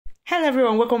Hello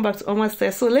everyone, welcome back to Almost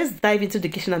There. So let's dive into the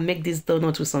kitchen and make this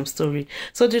donut with some story.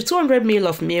 So the 200 ml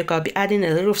of milk, I'll be adding a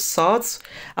little salt.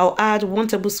 I'll add 1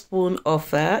 tablespoon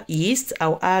of yeast.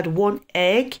 I'll add 1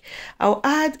 egg. I'll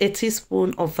add a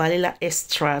teaspoon of vanilla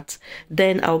extract.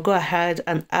 Then I'll go ahead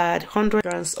and add 100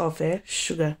 grams of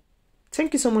sugar.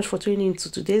 Thank you so much for tuning in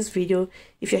to today's video.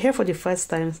 If you're here for the first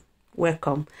time,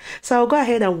 welcome. So I'll go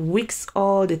ahead and whisk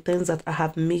all the things that I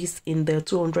have mixed in the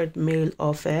 200 ml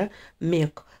of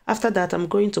milk. After that, I'm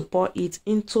going to pour it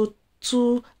into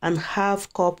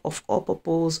 2½ cup of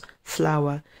all-purpose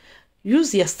flour.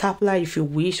 Use your stapler if you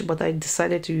wish, but I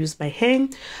decided to use my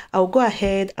hand. I'll go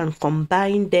ahead and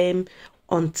combine them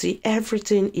until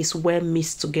everything is well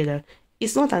mixed together.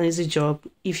 It's not an easy job.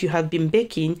 If you have been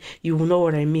baking, you will know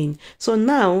what I mean. So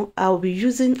now I'll be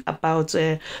using about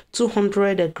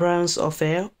 200 grams of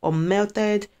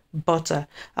unmelted butter.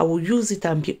 I will use it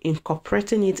and be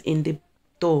incorporating it in the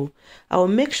dough. I will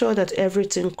make sure that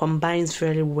everything combines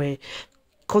very well.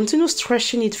 Continue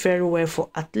stretching it very well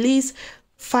for at least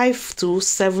 5 to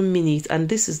 7 minutes, and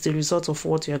this is the result of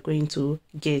what you are going to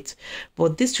get.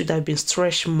 But this should have been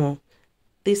stretched more.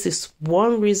 This is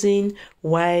one reason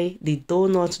why the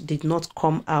donut did not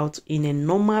come out in a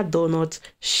normal donut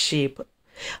shape.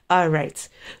 Alright,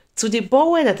 to the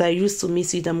bowl that I used to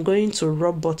mix it, I'm going to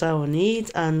rub butter on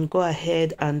it and go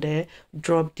ahead and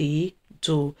drop the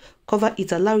dough. Cover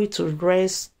it, allow it to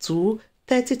rest to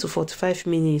 30 to 45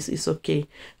 minutes. It's okay.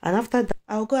 And after that,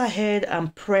 I'll go ahead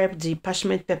and prep the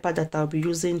parchment paper that I'll be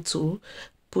using to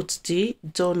put the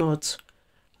donut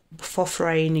before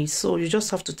frying it. So you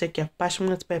just have to take your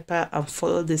parchment paper and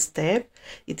follow this step.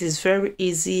 It is very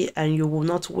easy and you will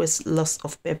not waste lots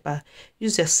of paper.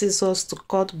 Use your scissors to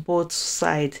cut both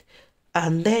sides,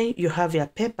 and then you have your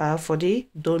paper for the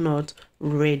donut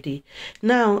ready.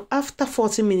 Now after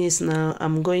 40 minutes, now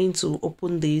I'm going to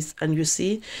open this and you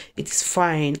see it is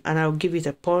fine, and I'll give it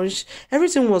a punch.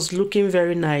 Everything was looking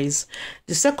very nice.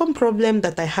 The second problem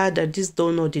that I had, that this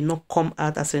donut did not come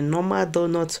out as a normal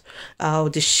donut,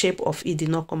 the shape of it did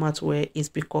not come out well, is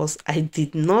because I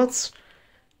did not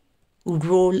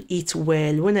roll it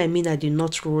well. When I mean I did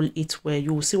not roll it well,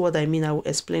 you will see what I mean. I will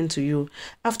explain to you.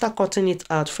 After cutting it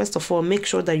out, first of all, make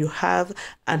sure that you have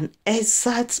an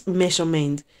exact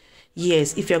measurement.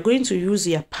 Yes, if you're going to use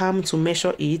your palm to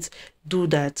measure it, do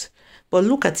that. But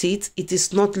look at it, it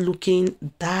is not looking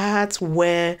that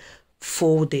well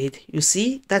folded. You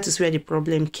see, that is where the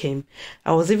problem came.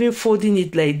 I was even folding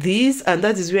it like this, and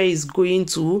that is where it's going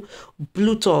to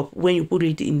bloat up when you put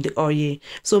it in the oil.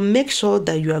 So make sure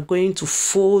that you are going to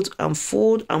fold and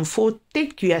fold and fold.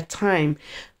 Take your time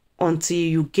until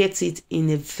you get it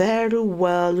in a very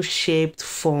well shaped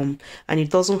form and it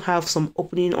doesn't have some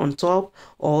opening on top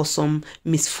or some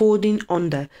misfolding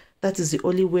under. That is the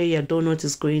only way your donut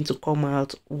is going to come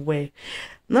out well.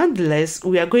 Nonetheless,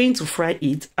 we are going to fry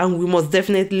it and we must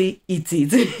definitely eat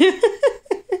it.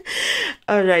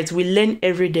 All right, we learn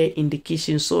every day in the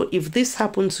kitchen. So if this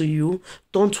happened to you,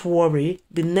 don't worry.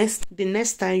 The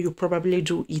next time you probably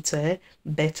do it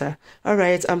better. All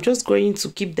right, I'm just going to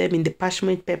keep them in the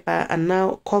parchment paper and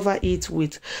now cover it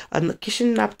with a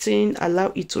kitchen napkin.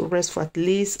 Allow it to rest for at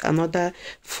least another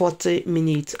 40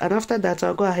 minutes. And after that,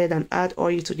 I'll go ahead and add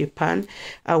oil to the pan.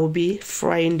 I will be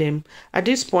frying them. At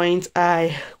this point,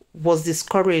 I was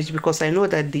discouraged because I know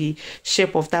that the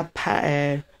shape of that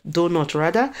donut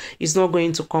rather is not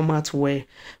going to come out well.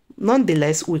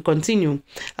 Nonetheless, we continue.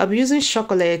 I'll be using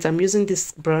chocolate. I'm using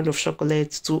this brand of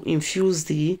chocolate to infuse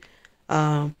the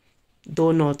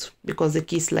donut because the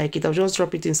kids like it. I'll just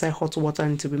drop it inside hot water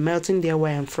and it will be melting there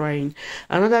while I'm frying.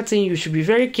 Another thing, you should be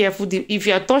very careful. If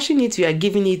you are touching it, you are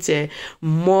giving it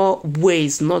more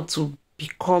ways not to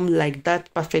become like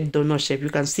that perfect donut shape. You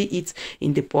can see it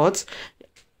in the pot.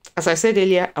 As I said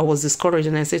earlier, I was discouraged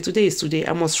and I said, today is today.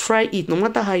 I must fry it. No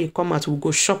matter how you come out, we'll go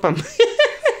shop them.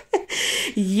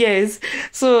 Yes.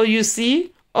 So you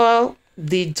see, all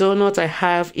the donut I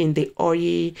have in the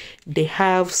oil, they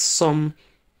have some,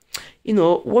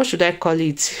 what should I call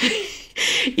it?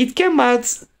 It came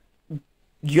out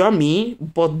yummy,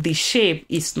 but the shape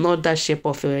is not that shape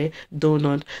of a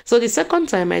donut. So the second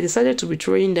time I decided to be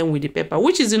throwing them with the pepper,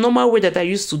 which is the normal way that I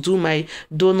used to do my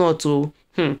donut.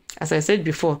 As I said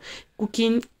before,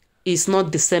 cooking is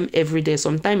not the same every day.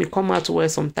 Sometimes it come out well,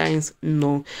 sometimes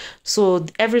no. So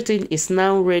everything is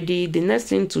now ready. The next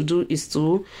thing to do is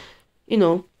to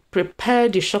prepare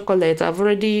the chocolate. I've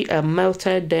already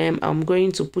melted them. I'm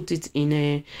going to put it in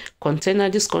a container.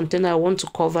 This container, I want to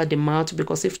cover the mouth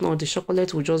because if not, the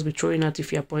chocolate will just be throwing out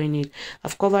if you're pouring it.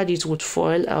 I've covered it with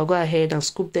foil. I'll go ahead and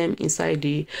scoop them inside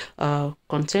the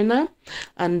container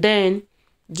and then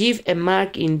give a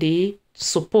mark in the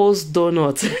supposed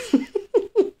donut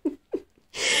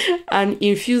and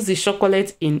infuse the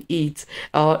chocolate in it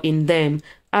or in them.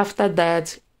 After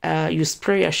that, you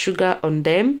spray your sugar on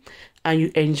them and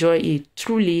you enjoy it.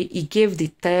 Truly, it gave the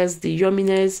taste, the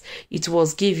yumminess it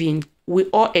was giving. We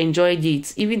all enjoyed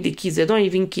it. Even the kids, they don't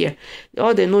even care.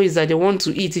 All they know is that they want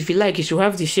to eat. If you like, it should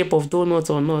have the shape of donut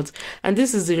or not. And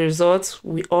this is the result.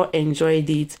 We all enjoyed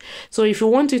it. So if you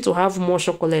want it to have more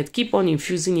chocolate, keep on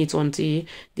infusing it until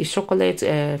the chocolate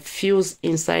fills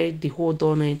inside the whole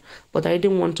donut. But I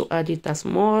didn't want to add it as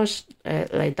much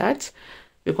like that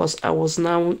because I was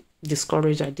now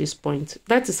discouraged at this point.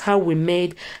 That is how we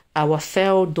made our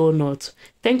failed donut.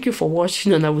 Thank you for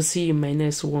watching, and I will see you in my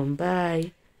next one.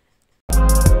 Bye.